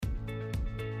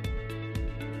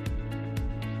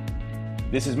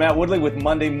This is Matt Woodley with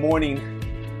Monday Morning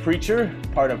Preacher,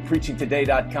 part of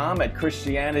PreachingToday.com at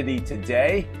Christianity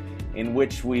Today, in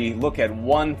which we look at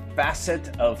one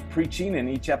facet of preaching in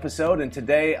each episode. And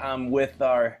today I'm with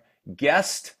our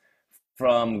guest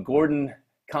from Gordon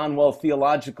Conwell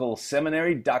Theological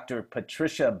Seminary, Dr.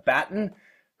 Patricia Batten,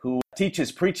 who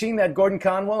teaches preaching at Gordon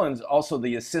Conwell and is also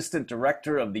the assistant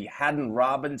director of the Haddon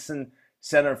Robinson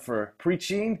Center for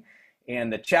Preaching,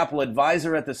 and the chapel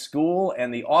advisor at the school,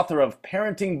 and the author of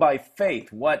Parenting by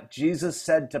Faith, What Jesus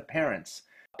Said to Parents.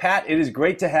 Pat, it is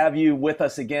great to have you with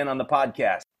us again on the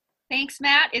podcast. Thanks,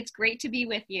 Matt. It's great to be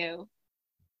with you.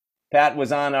 Pat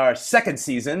was on our second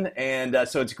season, and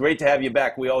so it's great to have you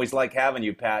back. We always like having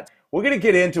you, Pat. We're going to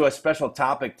get into a special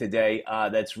topic today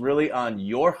that's really on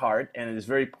your heart, and it is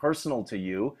very personal to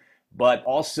you, but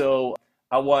also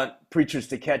I want preachers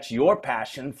to catch your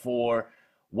passion for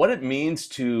what it means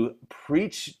to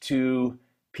preach to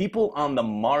people on the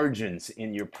margins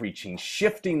in your preaching,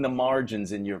 shifting the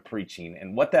margins in your preaching,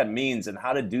 and what that means and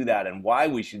how to do that and why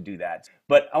we should do that.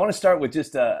 But I want to start with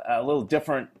just a little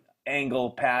different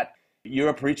angle, Pat. You're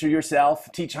a preacher yourself,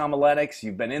 teach homiletics.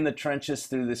 You've been in the trenches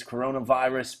through this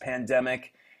coronavirus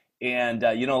pandemic. And,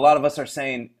 a lot of us are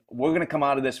saying, we're going to come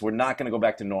out of this. We're not going to go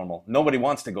back to normal. Nobody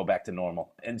wants to go back to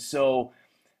normal. And so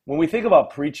when we think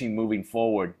about preaching moving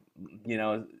forward,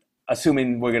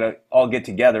 assuming we're going to all get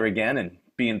together again and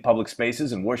be in public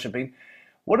spaces and worshiping,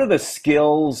 what are the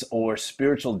skills or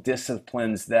spiritual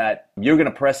disciplines that you're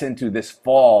going to press into this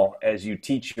fall as you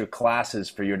teach your classes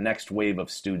for your next wave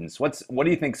of students? What do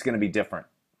you think is going to be different?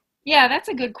 Yeah, that's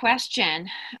a good question.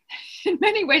 In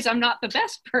many ways, I'm not the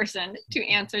best person to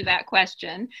answer that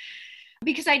question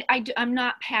because I'm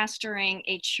not pastoring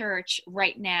a church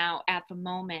right now at the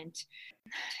moment.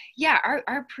 Yeah,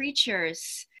 our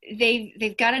preachers,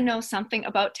 they've got to know something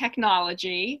about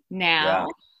technology now. Yeah.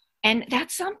 And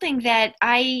that's something that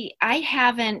I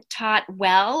haven't taught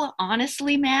well,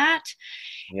 honestly, Matt.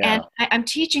 Yeah. And I'm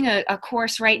teaching a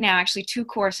course right now, actually 2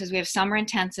 courses. We have summer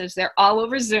intensives. They're all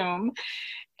over Zoom.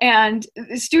 And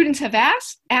the students have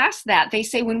asked that. They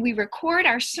say when we record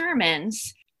our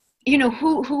sermons,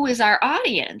 who is our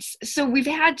audience? So we've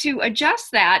had to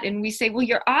adjust that. And we say, well,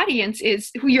 your audience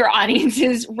is who your audience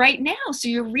is right now. So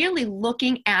you're really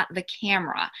looking at the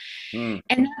camera. And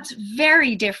that's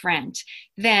very different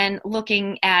than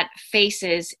looking at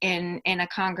faces in a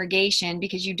congregation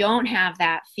because you don't have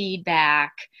that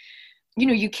feedback.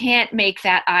 You can't make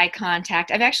that eye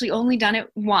contact. I've actually only done it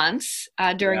once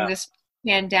during this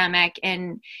pandemic,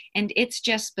 and it's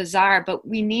just bizarre, but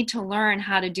we need to learn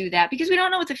how to do that because we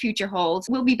don't know what the future holds.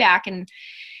 We'll be back in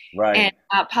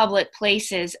public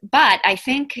places, but I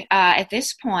think at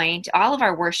this point all of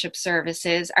our worship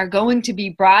services are going to be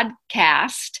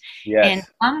broadcast in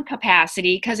some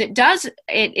capacity because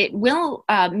it will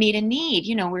meet a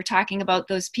need. We're talking about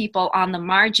those people on the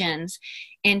margins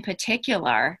in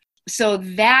particular. So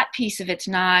that piece of it's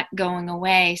not going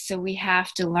away. So we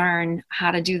have to learn how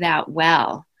to do that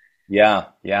well. Yeah.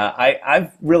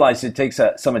 I've realized it takes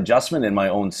some adjustment in my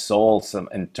own soul,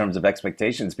 in terms of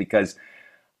expectations, because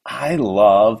I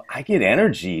get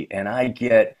energy and I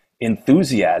get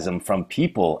enthusiasm from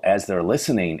people as they're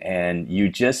listening. And you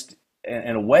just,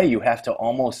 in a way, you have to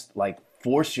almost like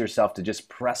force yourself to just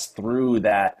press through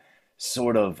that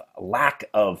sort of lack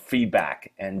of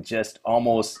feedback and just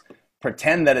almost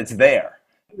pretend that it's there.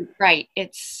 Right.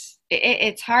 It's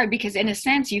hard because in a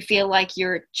sense you feel like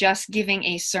you're just giving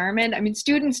a sermon. I mean,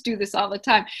 students do this all the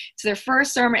time. It's their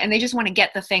first sermon and they just want to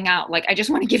get the thing out. Like, I just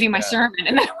want to give you my sermon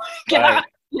and then I want to get out of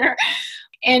here.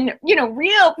 And,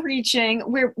 real preaching,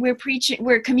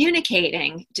 we're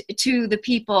communicating to the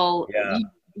people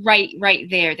right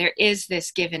there. There is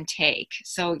this give and take.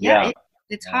 So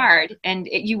it's hard and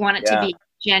you want it to be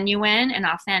genuine and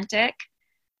authentic.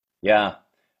 Yeah.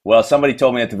 Well, somebody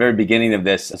told me at the very beginning of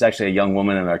this, it's actually a young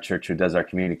woman in our church who does our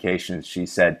communications. She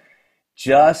said,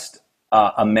 just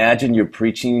imagine you're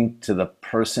preaching to the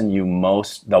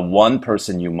one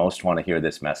person you most want to hear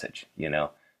this message,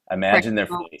 imagine their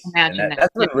face.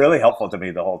 That's been really helpful to me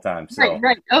the whole time. So.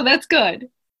 Right. Oh, that's good.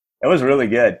 It was really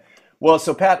good. Well,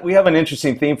 so Pat, we have an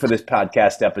interesting theme for this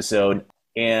podcast episode,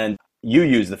 and you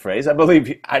use the phrase, I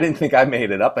didn't think I made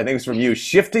it up. I think it's from you,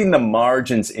 shifting the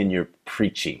margins in your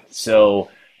preaching. So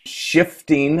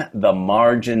shifting the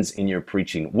margins in your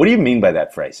preaching. What do you mean by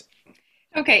that phrase?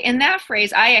 Okay, and that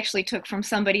phrase I actually took from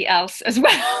somebody else as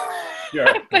well. Sure.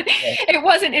 But it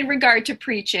wasn't in regard to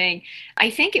preaching. I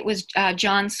think it was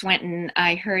John Swinton.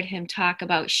 I heard him talk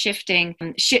about shifting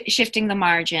the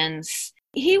margins.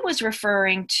 He was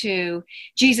referring to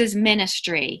Jesus'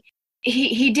 ministry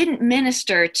he didn't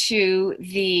minister to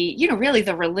the, really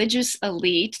the religious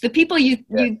elite, the people you'd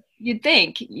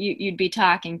think you'd be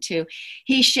talking to.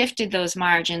 He shifted those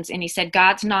margins and he said,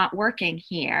 God's not working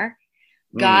here.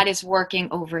 God is working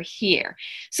over here.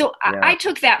 So I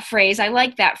took that phrase. I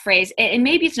like that phrase. And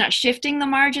maybe it's not shifting the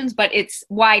margins, but it's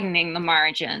widening the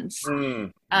margins,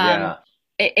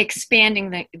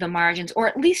 expanding the margins, or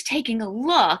at least taking a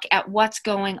look at what's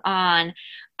going on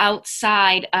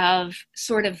outside of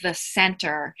sort of the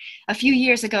center. A few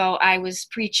years ago, I was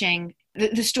preaching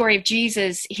the story of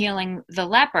Jesus healing the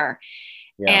leper.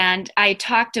 And I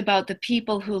talked about the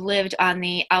people who lived on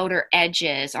the outer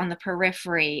edges, on the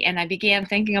periphery. And I began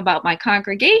thinking about my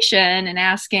congregation and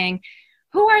asking,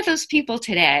 who are those people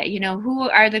today? Who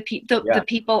are the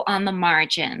people on the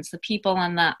margins, the people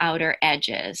on the outer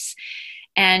edges?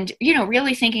 And,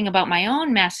 really thinking about my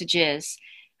own messages,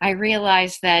 I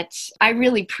realized that I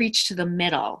really preach to the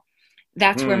middle.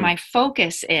 That's where my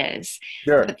focus is.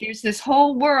 Sure. But there's this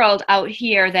whole world out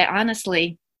here that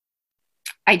honestly,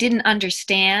 I didn't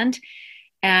understand.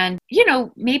 And,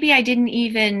 maybe I didn't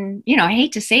even, I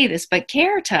hate to say this, but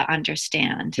care to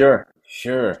understand. Sure.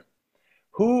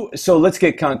 So let's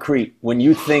get concrete. When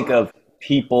you think of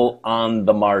people on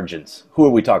the margins, who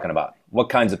are we talking about? What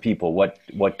kinds of people?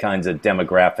 What kinds of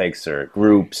demographics or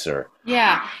groups or?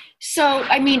 Yeah. So,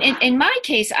 I mean, in my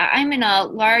case, I'm in a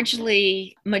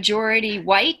largely majority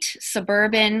white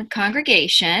suburban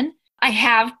congregation. I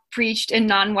have preached in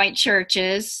non-white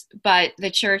churches, but the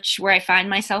church where I find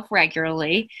myself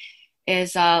regularly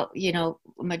is,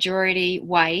 majority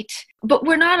white. But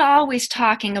we're not always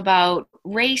talking about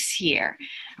race here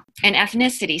and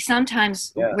ethnicity.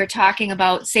 Sometimes we're talking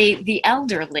about, say, the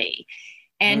elderly.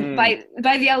 And by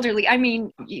the elderly, I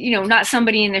mean, not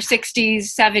somebody in their 60s,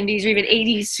 70s, or even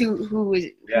 80s who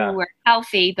are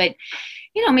healthy, but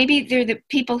maybe they're the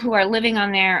people who are living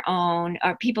on their own,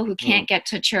 or people who can't get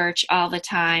to church all the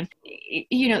time.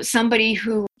 Somebody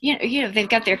who, they've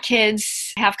got their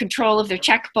kids, have control of their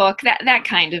checkbook, that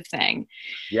kind of thing.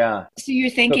 Yeah. So you're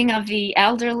thinking of the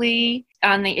elderly.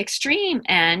 On the extreme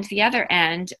end, the other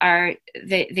end are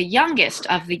the youngest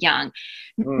of the young,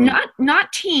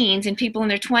 not teens and people in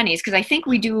their 20s, because I think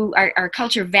we do, our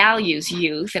culture values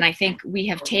youth, and I think we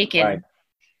have taken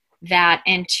that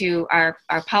into our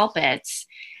pulpits,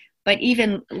 but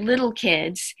even little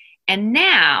kids. And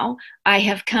now I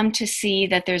have come to see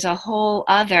that there's a whole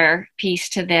other piece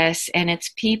to this, and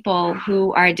it's people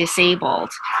who are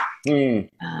disabled in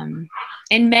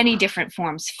many different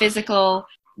forms, physical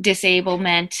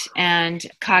disablement and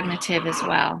cognitive as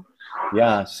well.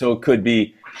 Yeah, so it could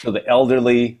be the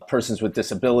elderly, persons with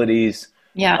disabilities,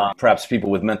 perhaps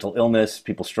people with mental illness,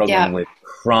 people struggling with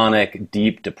chronic,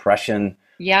 deep depression,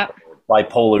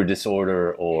 bipolar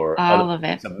disorder, or all of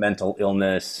it, mental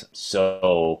illness.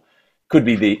 So could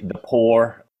be the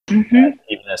poor. Even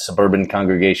a suburban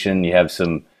congregation, you have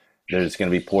there's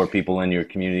going to be poor people in your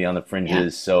community on the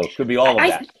fringes. So it could be all of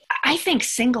that. I think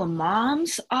single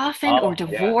moms often, or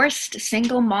divorced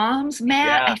single moms,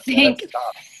 Matt, I think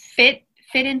fit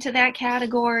into that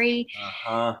category.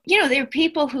 There are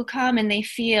people who come and they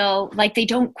feel like they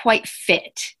don't quite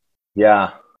fit.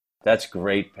 Yeah, that's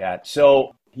great, Pat.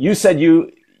 So you said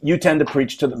you tend to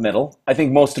preach to the middle. I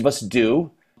think most of us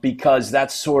do, because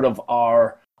that's sort of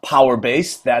our power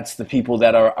base. That's the people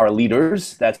that are our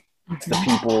leaders. That's the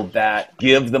people that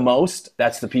give the most.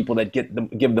 That's the people that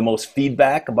give the most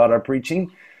feedback about our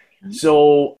preaching.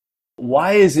 So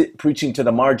why is it preaching to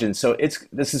the margins? So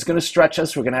this is going to stretch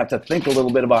us. We're going to have to think a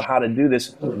little bit about how to do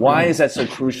this. Why is that so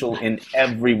crucial in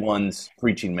everyone's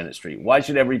preaching ministry? Why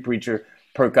should every preacher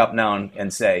perk up now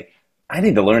and say, I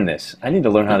need to learn this. I need to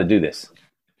learn how to do this.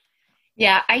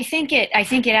 Yeah, I think it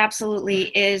absolutely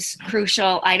is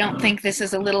crucial. I don't think this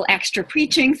is a little extra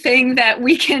preaching thing that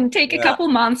we can take a couple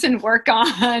months and work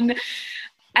on.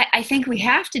 I think we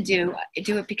have to do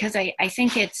it because I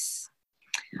think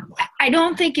I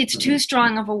don't think it's too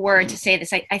strong of a word to say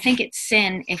this. I think it's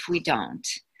sin if we don't.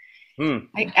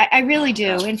 I really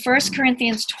do. In 1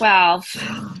 Corinthians 12,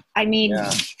 I mean,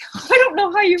 I don't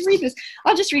know how you read this.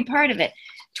 I'll just read part of it.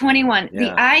 21,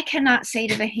 the eye cannot say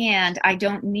to the hand, I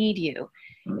don't need you.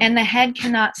 And the head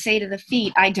cannot say to the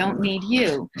feet, I don't need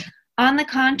you. On the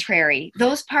contrary,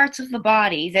 those parts of the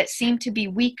body that seem to be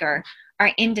weaker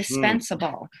are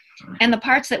indispensable. And the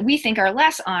parts that we think are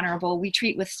less honorable, we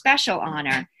treat with special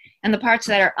honor. And the parts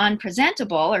that are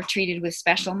unpresentable are treated with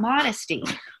special modesty,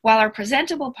 while our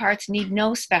presentable parts need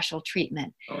no special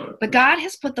treatment. But God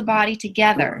has put the body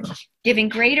together, giving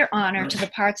greater honor to the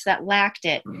parts that lacked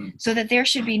it, so that there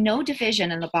should be no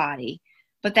division in the body,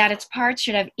 but that its parts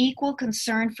should have equal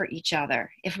concern for each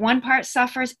other. If one part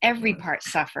suffers, every part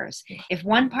suffers. If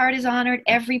one part is honored,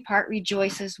 every part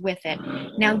rejoices with it.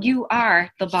 Now you are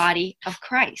the body of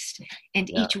Christ, and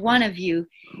each one of you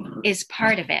is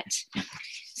part of it.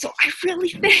 So I really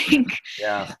think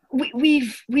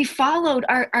we've followed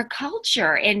our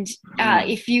culture, and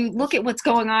if you look at what's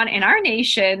going on in our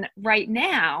nation right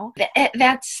now,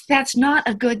 that's not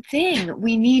a good thing.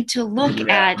 We need to look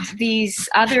at these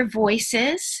other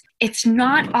voices. It's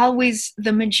not always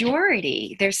the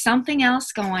majority. There's something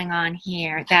else going on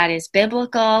here that is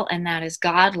biblical and that is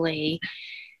godly,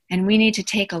 and we need to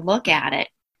take a look at it.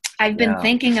 I've been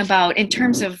thinking about, in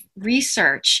terms of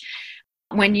research,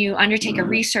 when you undertake a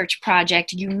research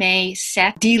project, you may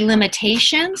set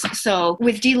delimitations. So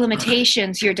with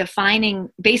delimitations, you're defining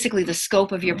basically the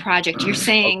scope of your project. You're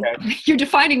saying, you're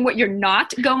defining what you're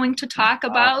not going to talk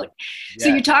about. So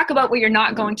you talk about what you're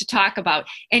not going to talk about,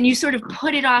 and you sort of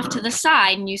put it off to the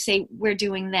side and you say, we're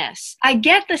doing this. I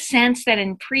get the sense that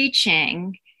in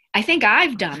preaching, I think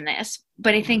I've done this,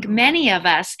 but I think many of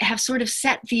us have sort of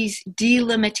set these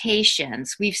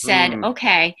delimitations. We've said,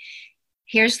 okay,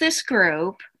 here's this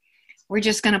group, we're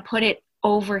just going to put it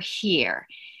over here.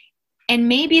 And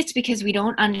maybe it's because we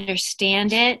don't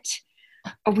understand it,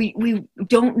 or we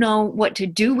don't know what to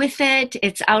do with it.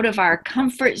 It's out of our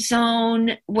comfort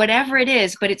zone, whatever it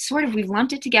is, but it's sort of, we've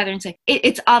lumped it together and said,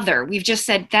 it's other. We've just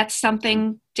said, that's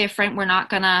something different. We're not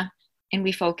going to, and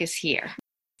we focus here.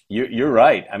 You're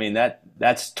right. I mean,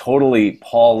 that's totally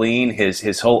Pauline,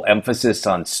 his whole emphasis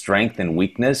on strength and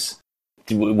weakness,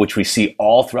 which we see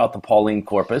all throughout the Pauline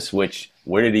corpus,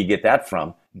 where did he get that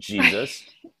from? Jesus.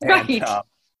 Right. And,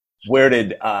 where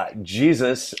did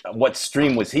Jesus, what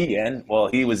stream was he in? Well,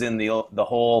 he was in the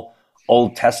whole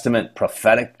Old Testament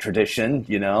prophetic tradition,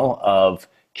 of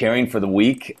caring for the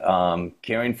weak,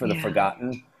 caring for the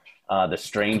forgotten, the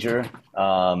stranger,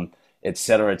 et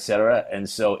cetera, et cetera. And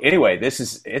so anyway,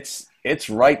 it's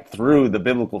right through the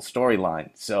biblical storyline.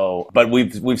 So, but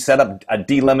we've set up a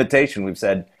delimitation. We've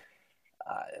said,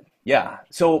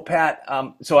 So Pat,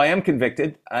 so I am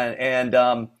convicted, and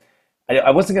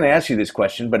I wasn't going to ask you this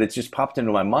question, but it's just popped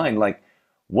into my mind. Like,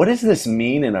 what does this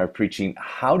mean in our preaching?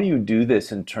 How do you do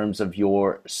this in terms of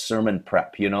your sermon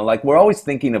prep? Like, we're always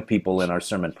thinking of people in our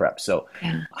sermon prep. So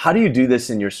how do you do this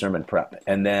in your sermon prep?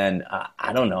 And then,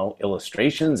 I don't know,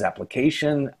 illustrations,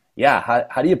 application.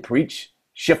 How do you preach,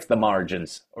 shift the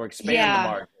margins or expand the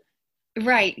margins?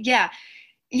 Right. Yeah.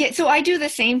 Yeah, so I do the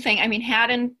same thing. I mean,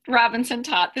 Haddon Robinson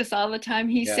taught this all the time.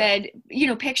 He said,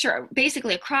 picture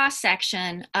basically a cross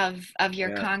section of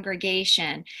your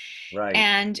congregation. Right.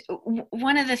 And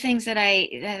one of the things that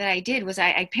I did was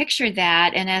I pictured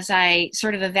that, and as I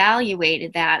sort of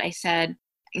evaluated that, I said,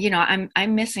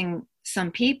 I'm missing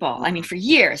some people. I mean, for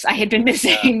years I had been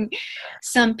missing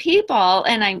some people,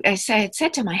 and I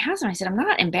said to my husband, I said, I'm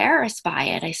not embarrassed by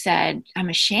it. I said, I'm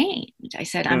ashamed. I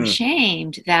said, I'm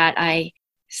ashamed that I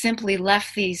simply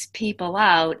left these people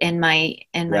out in my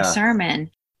sermon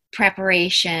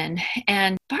preparation.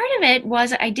 And part of it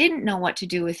was I didn't know what to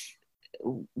do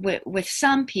with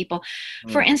some people.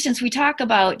 For instance, we talk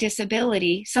about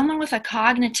disability, someone with a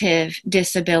cognitive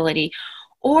disability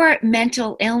or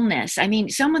mental illness. I mean,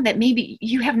 someone that maybe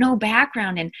you have no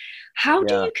background in. How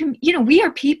do you, we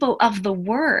are people of the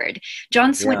word.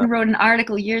 John Swinton wrote an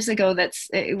article years ago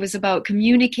it was about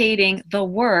communicating the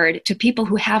word to people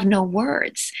who have no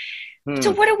words.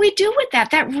 So what do we do with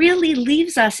that? That really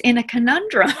leaves us in a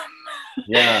conundrum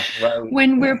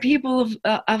when we're people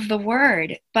of the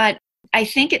word. But I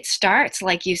think it starts,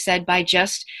 like you said, by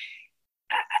just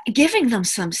giving them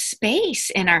some space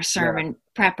in our sermon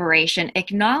preparation,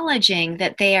 acknowledging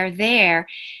that they are there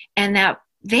and that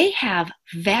they have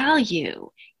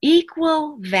value,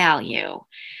 equal value.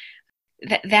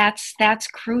 That's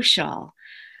crucial.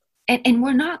 And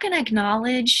we're not going to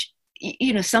acknowledge,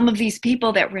 some of these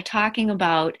people that we're talking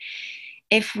about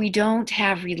if we don't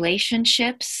have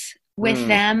relationships with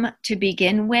them to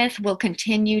begin with. We'll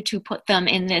continue to put them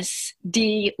in this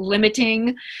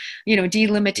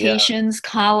delimitations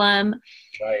column.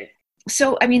 Right.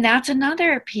 So, I mean, that's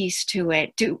another piece to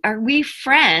it. Are we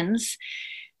friends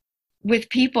with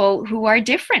people who are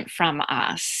different from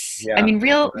us? I mean,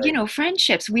 real,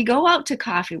 friendships. We go out to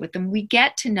coffee with them. We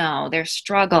get to know their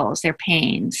struggles, their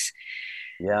pains.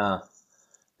 Yeah.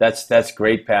 That's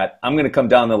great, Pat. I'm going to come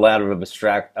down the ladder of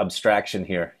abstraction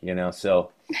here,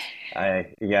 so I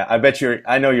bet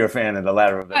I know you're a fan of the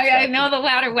ladder of I abstraction. know the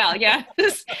ladder well. Yeah,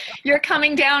 you're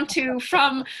coming down to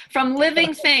from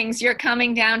living things. You're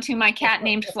coming down to my cat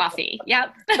named Fluffy.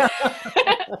 Yep.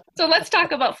 So let's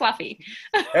talk about Fluffy.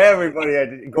 Everybody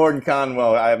at Gordon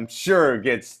Conwell, I'm sure,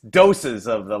 gets doses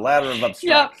of the ladder of Yep.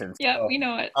 abstraction. Yep. So, We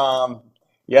know it.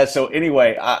 yeah. So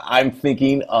anyway, I'm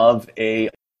thinking of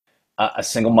a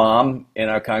single mom in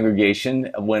our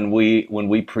congregation when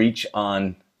we preach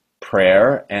on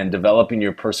prayer and developing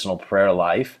your personal prayer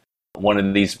life. One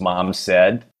of these moms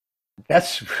said,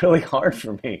 "That's really hard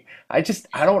for me. I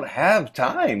don't have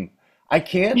time. I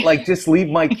can't just leave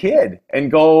my kid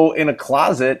and go in a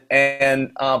closet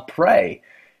and pray."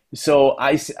 So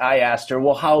I asked her,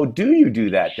 "Well, how do you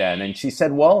do that then?" And she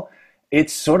said, "Well,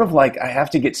 it's sort of like I have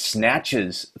to get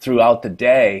snatches throughout the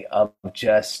day of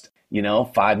just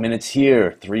 5 minutes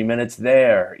here, 3 minutes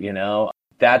there,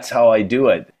 that's how I do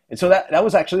it." And so that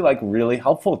was actually really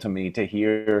helpful to me to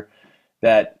hear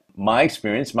that my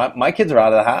experience, my kids are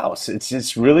out of the house. It's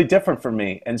just really different for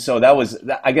me. And so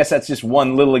I guess that's just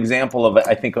one little example of,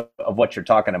 I think, of what you're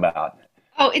talking about.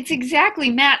 Oh, it's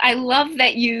exactly, Matt. I love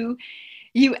that you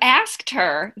asked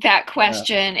her that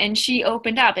question and she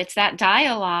opened up. It's that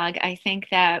dialogue, I think,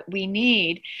 that we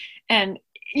need. And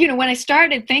when I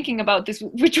started thinking about this,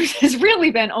 which has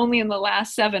really been only in the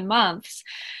last 7 months,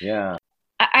 Yeah.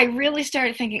 I really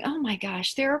started thinking, oh my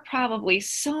gosh, there are probably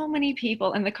so many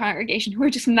people in the congregation who are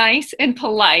just nice and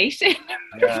polite. And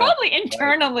they're probably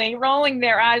internally rolling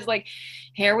their eyes like,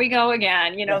 here we go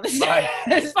again.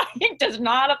 This does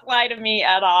not apply to me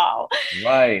at all.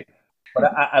 Right.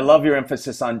 But I love your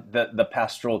emphasis on the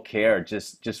pastoral care,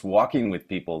 just walking with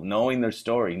people, knowing their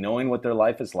story, knowing what their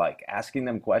life is like, asking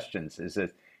them questions,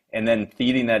 and then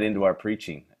feeding that into our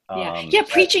preaching.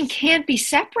 Preaching can't be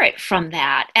separate from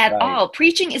that at all.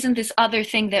 Preaching isn't this other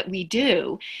thing that we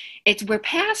do. We're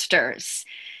pastors,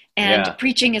 and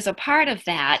preaching is a part of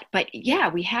that. But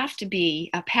we have to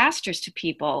be pastors to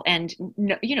people, and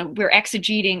we're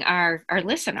exegeting our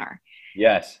listener.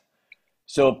 Yes.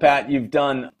 So Pat, you've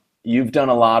done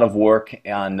a lot of work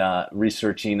on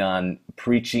researching on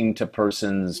preaching to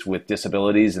persons with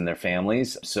disabilities and their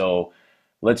families. So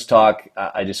let's talk.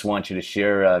 I just want you to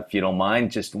share, if you don't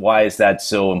mind, just why is that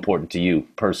so important to you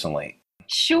personally?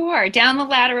 Sure. Down the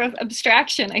ladder of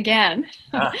abstraction again.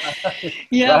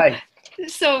 Right.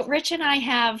 So Rich and I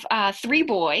have 3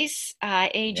 boys,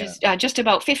 ages just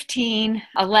about 15,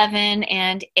 11,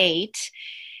 and 8.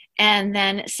 And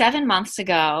then 7 months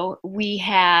ago, we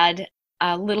had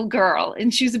a little girl,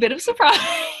 and she was a bit of a surprise.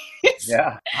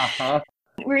 Yeah. Uh-huh.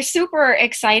 We're super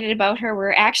excited about her.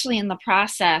 We're actually in the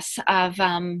process of,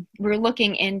 we're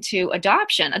looking into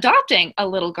adopting a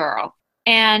little girl.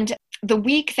 And the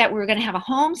week that we were going to have a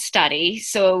home study,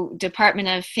 so Department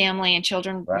of Family and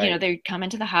Children, they come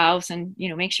into the house and,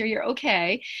 make sure you're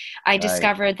okay. I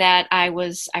discovered that I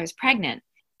was pregnant,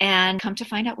 and come to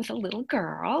find out with a little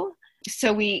girl.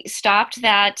 So we stopped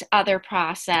that other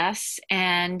process,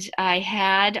 and I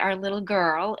had our little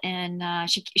girl, and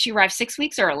she arrived 6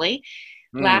 weeks early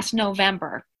last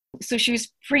November. So she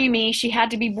was preemie. She had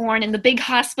to be born in the big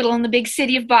hospital in the big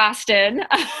city of Boston.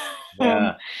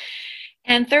 Yeah.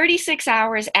 And 36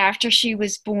 hours after she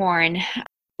was born,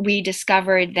 we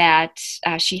discovered that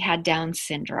she had Down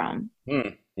syndrome.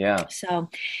 Yeah. So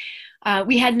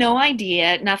we had no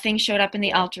idea. Nothing showed up in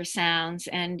the ultrasounds.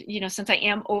 And, since I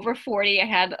am over 40, I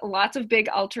had lots of big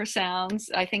ultrasounds.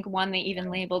 I think one they even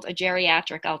labeled a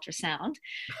geriatric ultrasound.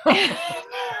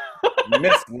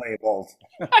 Mislabeled.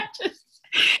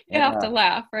 You have to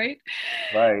laugh, right?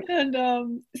 Right.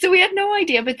 And so we had no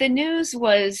idea, but the news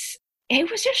was, it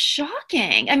was just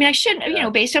shocking. I mean, I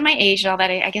shouldn't, based on my age and all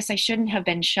that, I guess I shouldn't have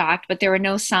been shocked, but there were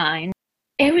no signs.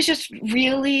 It was just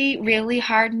really, really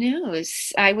hard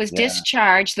news. I was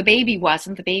discharged. The baby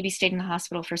wasn't. The baby stayed in the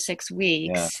hospital for 6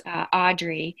 weeks,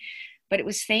 Audrey. But it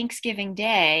was Thanksgiving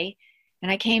Day,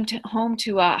 and I came home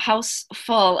to a house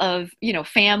full of,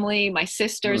 family, my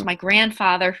sisters, my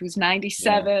grandfather, who's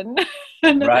 97.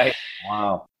 Right.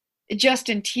 Wow. Just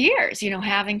in tears,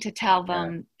 having to tell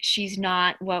them she's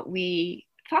not what we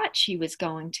thought she was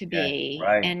going to be.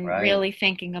 Really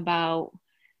thinking about,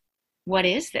 what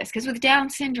is this? Because with Down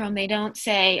syndrome, they don't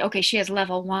say, okay, she has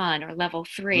level 1 or level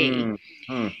 3.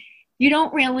 You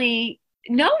don't really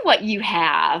know what you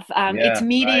have. It's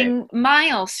meeting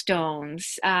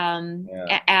milestones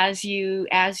as you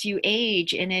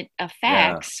age, and it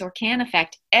affects or can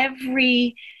affect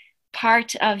every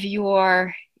part of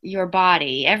your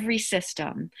body, every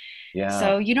system.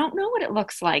 So you don't know what it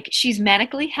looks like. She's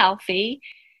medically healthy,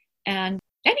 and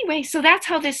anyway, so that's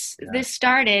how Yeah. this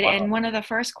started. Wow. And one of the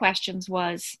first questions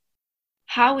was,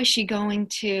 how is she going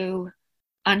to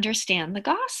understand the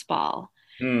gospel?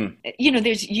 Hmm.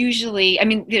 There's usually, I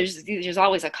mean, there's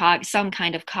always some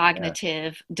kind of Yeah.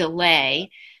 cognitive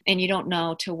delay, and you don't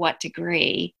know to what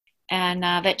degree. And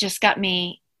that just got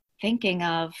me thinking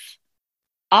of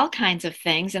all kinds of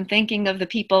things and thinking of the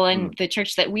people Hmm. in the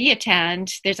church that we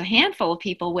attend. There's a handful of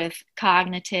people with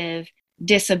cognitive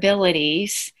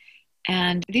disabilities.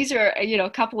 And these are, a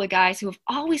couple of guys who have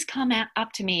always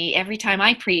up to me every time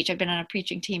I preach. I've been on a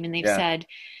preaching team, and they've Yeah. said,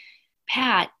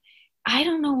 Pat, I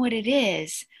don't know what it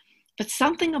is, but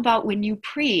something about when you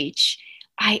preach,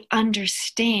 I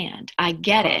understand, I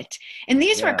get Huh. it. And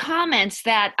these were Yeah. comments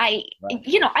that Right.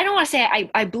 I don't want to say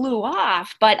I blew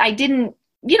off, but I didn't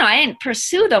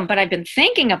pursue them, but I've been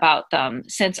thinking about them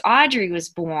since Audrey was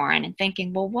born and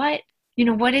thinking, well, what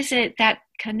is it that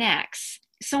connects?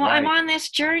 So I'm Right. on this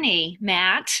journey,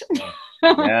 Matt. Yeah.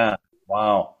 Yeah.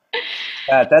 Wow.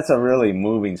 Pat, that's a really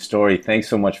moving story. Thanks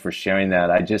so much for sharing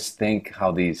that. I just think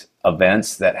how these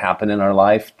events that happen in our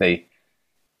life, they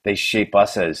shape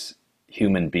us as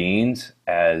human beings,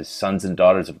 as sons and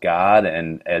daughters of God,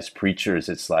 and as preachers.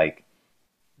 It's like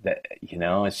that,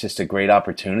 it's just a great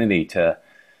opportunity to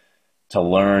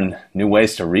learn new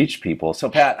ways to reach people. So,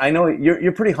 Pat, I know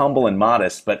you're pretty humble and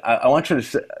modest, but I want you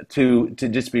to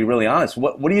just be really honest.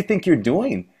 What do you think you're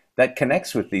doing that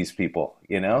connects with these people?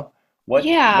 What what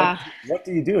Yeah. what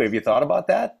do you do? Have you thought about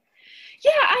that?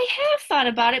 Yeah, I have thought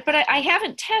about it, but I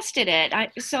haven't tested it.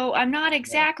 So I'm not Yeah.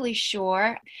 exactly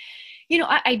sure.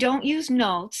 I don't use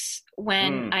notes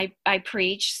when Hmm. I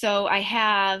preach. So I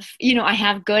have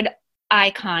good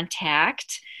eye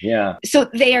contact. Yeah. So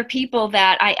they are people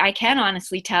that I can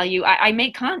honestly tell you, I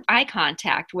make eye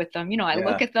contact with them. I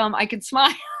look Yeah. at them, I can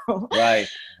smile. Right.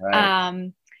 Right.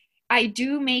 um, I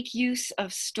do make use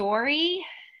of story.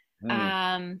 Hmm.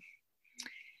 Um,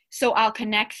 so I'll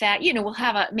connect that. We'll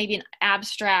have maybe an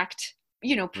abstract,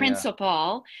 Yeah.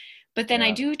 principle, but then I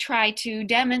Yeah. do try to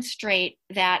demonstrate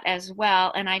that as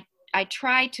well. And I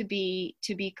try to be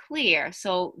clear.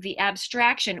 So the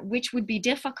abstraction, which would be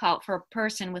difficult for a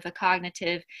person with a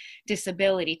cognitive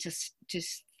disability to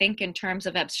think in terms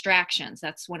of abstractions.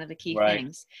 That's one of the key Right.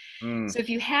 things. Hmm. So if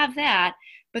you have that,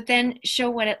 but then show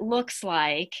what it looks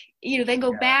like, then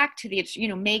go Yeah. back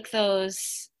to make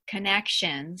those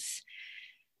connections.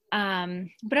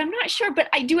 But I'm not sure, but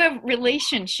I do have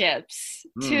relationships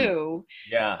Hmm. too.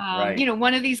 Yeah. Right.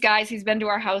 One of these guys, he's been to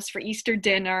our house for Easter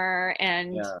dinner,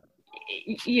 and Yeah.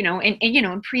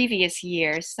 in previous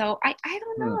years. So I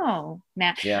don't Hmm. know,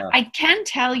 Matt. Yeah. I can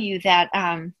tell you that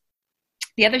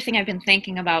the other thing I've been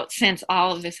thinking about since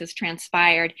all of this has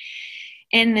transpired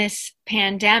in this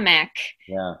pandemic,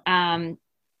 Yeah.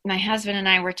 my husband and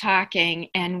I were talking,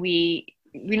 and we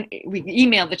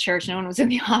emailed the church. No one was in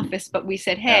the office, but we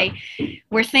said, Yeah. hey,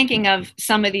 we're thinking of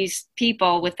some of these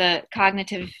people with the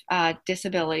cognitive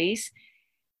disabilities.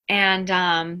 And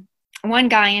one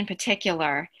guy in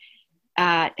particular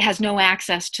has no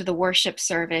access to the worship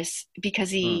service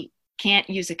because Hmm. he can't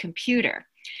use a computer.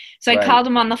 So I Right. called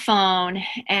him on the phone,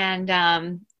 and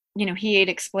he had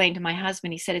explained to my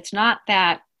husband. He said, it's not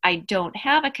that I don't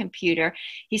have a computer.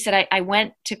 He said, I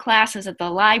went to classes at the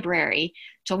library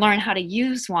to learn how to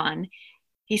use one.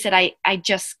 He said, I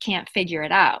just can't figure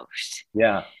it out.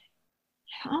 Yeah.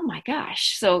 Oh my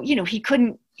gosh. So, he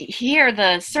couldn't hear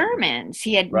the sermons.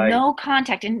 He had Right. no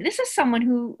contact. And this is someone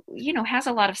who, has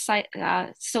a lot of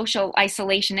social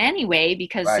isolation anyway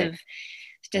because Right. of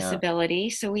Yeah. disability.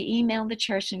 So we emailed the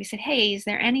church and we said, hey, is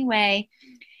there any way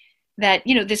that,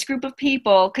 this group of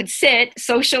people could sit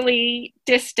socially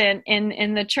distant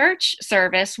in the church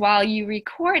service while you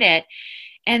record it?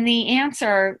 And the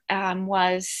answer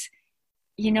was,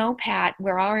 Pat,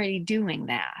 we're already doing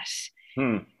that.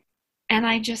 Hmm. And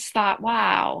I just thought,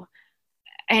 wow.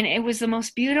 And it was the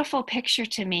most beautiful picture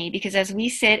to me, because as we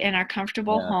sit in our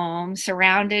comfortable Yeah. home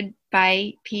surrounded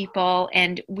by people,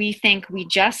 and we think we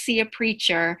just see a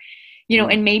preacher, Hmm.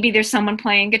 and maybe there's someone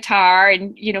playing guitar,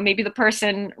 and maybe the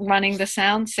person running the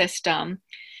sound system,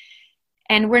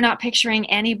 and we're not picturing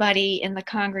anybody in the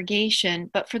congregation.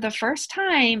 But for the first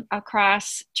time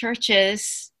across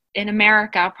churches in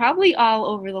America, probably all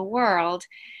over the world,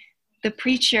 the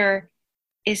preacher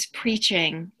is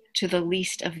preaching to the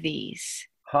least of these.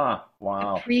 Huh. The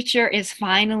Wow. preacher is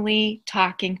finally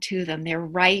talking to them. They're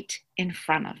right in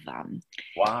front of them.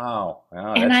 Wow.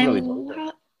 Wow. And That's I really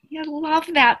moving. love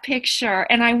that picture.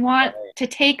 And I want Right. to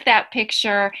take that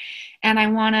picture, and I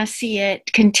want to see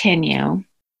it continue.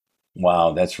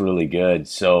 Wow. That's really good.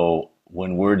 So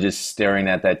when we're just staring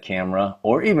at that camera,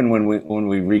 or even when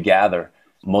we regather,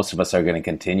 most of us are going to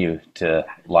continue to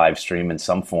live stream in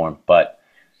some form, but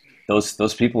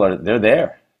those people they're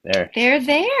there. They're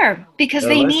there because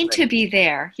They're they need listening. to be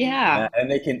there. Yeah. Yeah,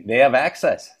 and they have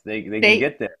access. They can They,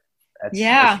 get there. That's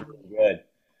yeah. really good.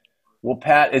 Well,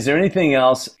 Pat, is there anything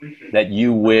else that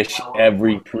you wish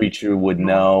every preacher would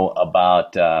know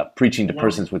about preaching to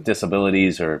persons with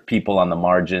disabilities or people on the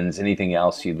margins? Anything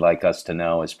else you'd like us to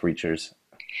know as preachers?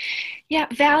 Yeah.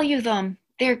 Value them.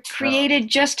 They're Oh, created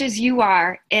just as you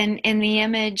are in the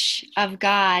image of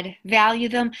God. Value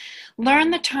them.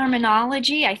 Learn the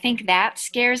terminology. I think that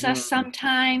scares us mm,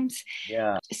 sometimes.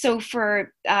 yeah. So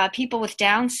for people with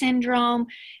Down syndrome,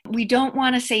 we don't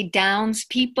want to say Downs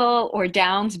people or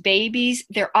Downs babies.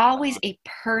 They're always a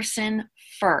person Mm,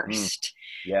 first.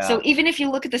 So yeah. even if you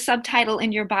look at the subtitle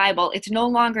in your Bible, it's no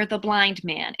longer the blind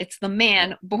man, it's the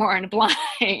man born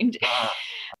blind. Ah,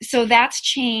 So that's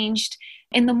changed.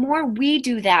 And the more we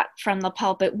do that from the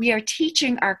pulpit, we are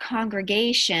teaching our mm,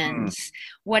 congregations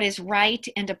what is right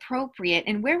and appropriate.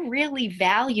 And we're really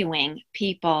valuing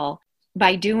people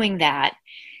by doing that.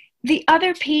 The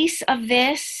other piece of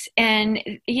this, and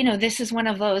this is one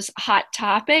of those hot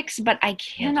topics, but I yeah.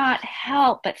 cannot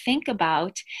help but think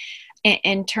about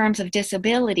in terms of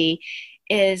disability,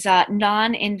 is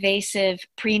non-invasive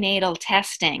prenatal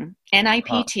testing, Huh.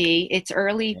 NIPT. It's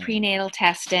early Yeah. prenatal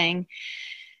testing.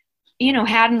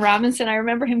 Haddon Robinson, I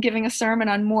remember him giving a sermon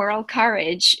on moral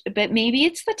courage, but maybe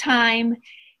it's the time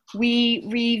we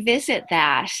revisit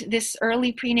that. This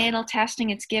early prenatal testing,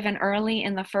 it's given early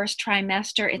in the first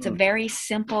trimester. It's a Mm, very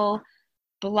simple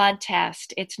blood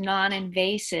test. It's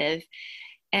non-invasive.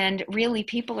 And really,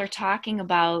 people are talking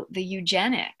about the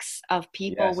eugenics of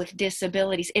people yes. with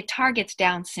disabilities. It targets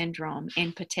Down syndrome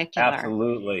in particular.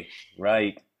 Absolutely.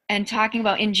 Right. And talking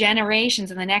about in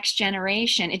generations and the next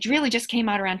generation, it really just came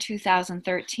out around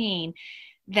 2013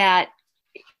 that,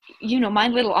 my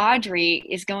little Audrey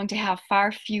is going to have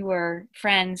far fewer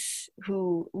friends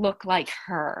who look like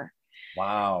her.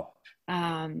 Wow.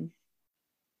 Um,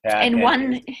 Pat, and and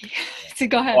one, so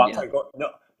go oh, ahead. I'm Yeah. sorry.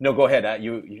 No, go ahead.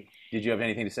 Did you have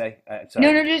anything to say? No,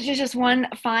 Sorry. no, just one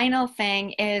final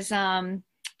thing is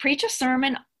preach a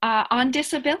sermon on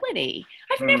disability.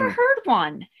 I've never Mm, heard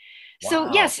one. So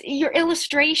wow. yes, your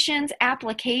illustrations,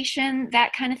 application,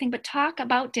 that kind of thing, but talk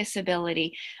about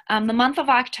disability. The month of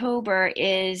October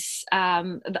is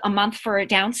a month for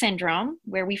Down syndrome,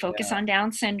 where we focus Yeah. on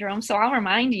Down syndrome. So I'll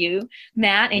remind you,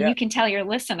 Matt, and Yeah. you can tell your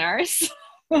listeners.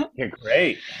 Yeah.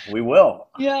 Great. We will.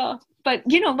 Yeah. But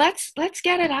let's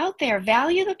get it out there.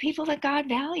 Value the people that God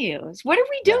values. What are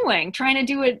we Yeah. doing? Trying to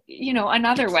do it,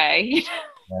 another way.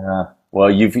 Yeah.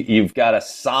 Well, you've got a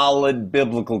solid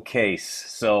biblical case.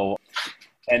 So,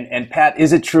 and Pat,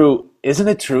 isn't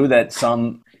it true that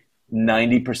some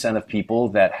 90% of people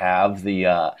that have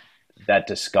that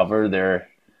discover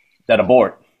that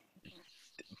abort They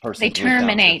persons with Down syndrome,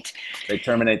 terminate. they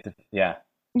terminate yeah.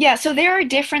 Yeah, so there are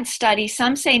different studies.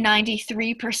 Some say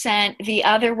 93%. The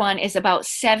other one is about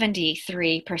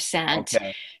 73%.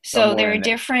 Okay. So there Somewhere are in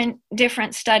there.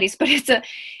 different studies, but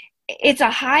it's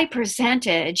a high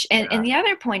percentage. And Yeah. the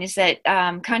other point is that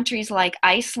countries like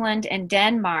Iceland and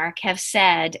Denmark have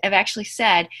actually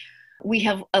said, we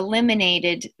have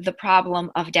eliminated the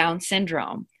problem of Down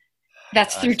syndrome.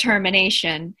 That's through Gosh,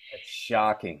 termination. that's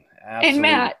shocking. And Absolutely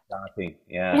Matt, shocking.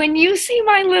 Yeah. when you see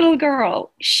my little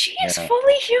girl, she is Yeah.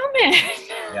 fully human.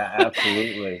 Yeah,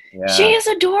 absolutely. She Yeah. is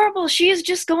adorable. She is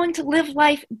just going to live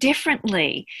life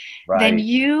differently than Right.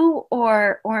 you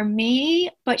or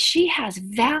me, but she has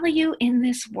value in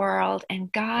this world and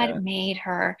Yeah. God made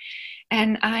her.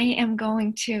 And I am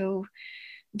going to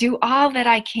do all that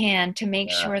I can to make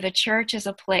Yeah. sure the church is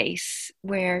a place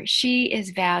where she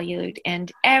is valued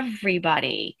and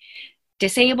everybody,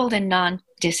 disabled and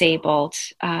non-disabled,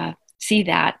 see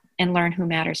that and learn who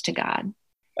matters to God.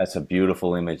 That's a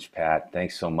beautiful image, Pat.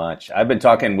 Thanks so much. I've been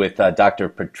talking with Dr.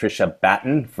 Patricia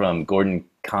Batten from Gordon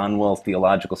Conwell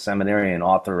Theological Seminary and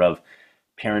author of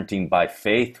Parenting by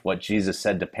Faith, What Jesus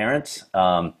Said to Parents.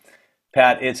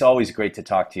 Pat, it's always great to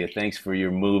talk to you. Thanks for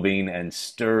your moving and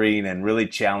stirring and really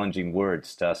challenging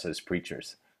words to us as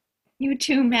preachers. You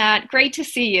too, Matt. Great to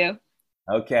see you.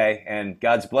 Okay, and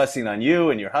God's blessing on you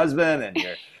and your husband and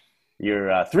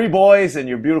your three boys and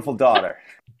your beautiful daughter.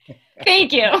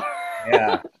 Thank you.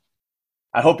 Yeah.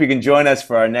 I hope you can join us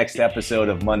for our next episode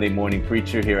of Monday Morning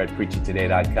Preacher here at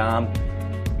preachingtoday.com.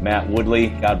 Matt Woodley,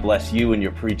 God bless you and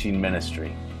your preaching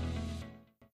ministry.